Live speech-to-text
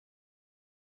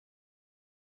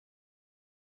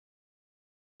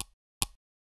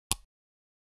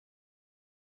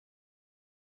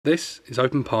This is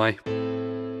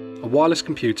OpenPi, a wireless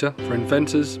computer for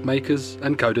inventors, makers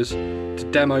and coders to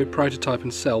demo, prototype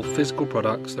and sell physical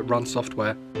products that run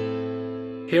software.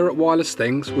 Here at Wireless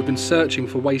Things, we've been searching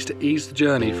for ways to ease the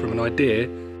journey from an idea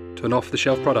to an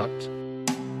off-the-shelf product.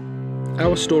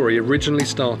 Our story originally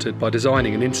started by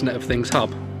designing an Internet of Things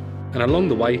hub, and along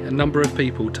the way a number of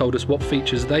people told us what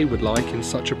features they would like in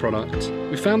such a product.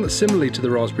 We found that similarly to the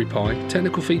Raspberry Pi,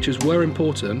 technical features were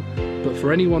important, but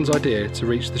for anyone's idea to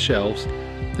reach the shelves,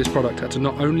 this product had to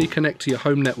not only connect to your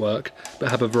home network, but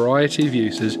have a variety of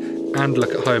uses and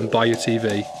look at home by your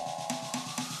TV.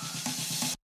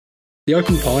 The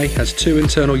OpenPi has two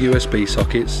internal USB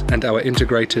sockets and our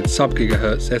integrated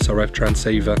sub-gigahertz SRF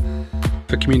transceiver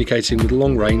for communicating with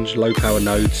long-range, low-power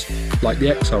nodes like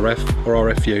the XRF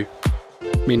or RFU,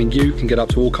 meaning you can get up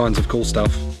to all kinds of cool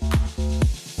stuff.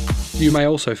 You may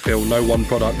also feel no one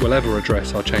product will ever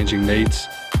address our changing needs.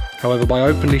 However, by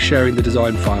openly sharing the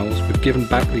design files, we've given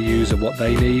back the user what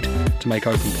they need to make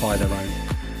OpenPi their own.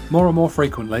 More and more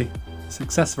frequently, the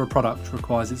success of a product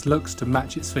requires its looks to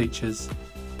match its features.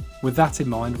 With that in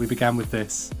mind, we began with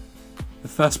this, the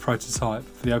first prototype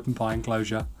for the OpenPi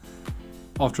enclosure.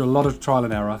 After a lot of trial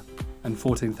and error and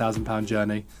 £14,000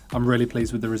 journey, I'm really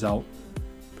pleased with the result,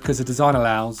 because the design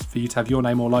allows for you to have your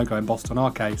name or logo embossed on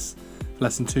our case for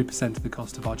less than 2% of the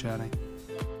cost of our journey.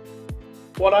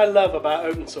 What I love about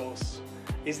open source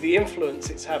is the influence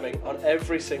it's having on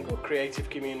every single creative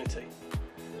community.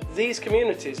 These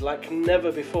communities, like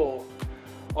never before,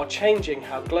 are changing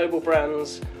how global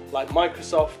brands like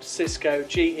Microsoft, Cisco,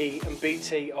 GE and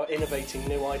BT are innovating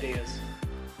new ideas.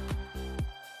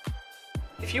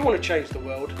 If you want to change the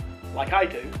world, like I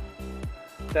do,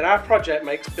 then our project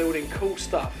makes building cool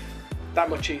stuff that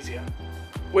much easier.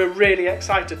 We're really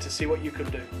excited to see what you can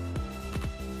do.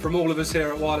 From all of us here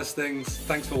at Wireless Things,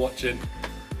 thanks for watching.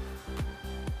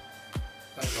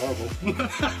 That was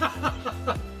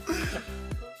horrible.